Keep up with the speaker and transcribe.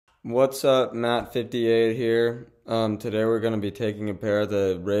What's up, Matt58 here. Today we're going to be taking a pair of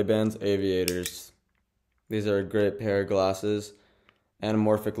the Ray-Bans Aviators. These are a great pair of glasses,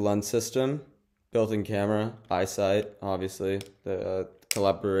 anamorphic lens system, built-in camera, eyesight, obviously, the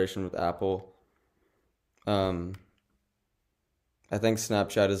collaboration with Apple. Um, I think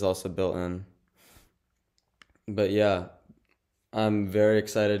Snapchat is also built in. But yeah, I'm very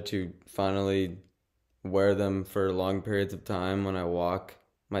excited to finally wear them for long periods of time when I walk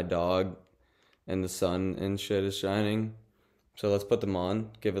my dog and the sun and shit is shining. So let's put them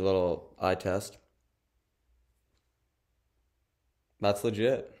on, give it a little eye test. That's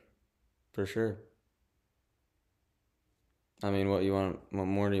legit, for sure. I mean, what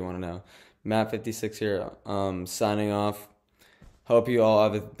more do you want to know? Matt56 here, signing off. Hope you all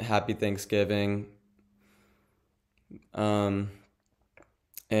have a happy Thanksgiving. Um,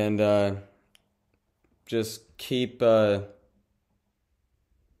 and just keep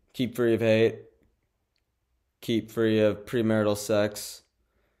free of hate, keep free of premarital sex.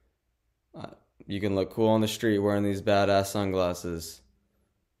 Uh, you can look cool on the street wearing these badass sunglasses,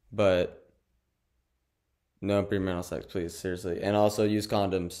 but no premarital sex, please, seriously. And also use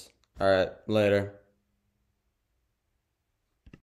condoms. All right, later.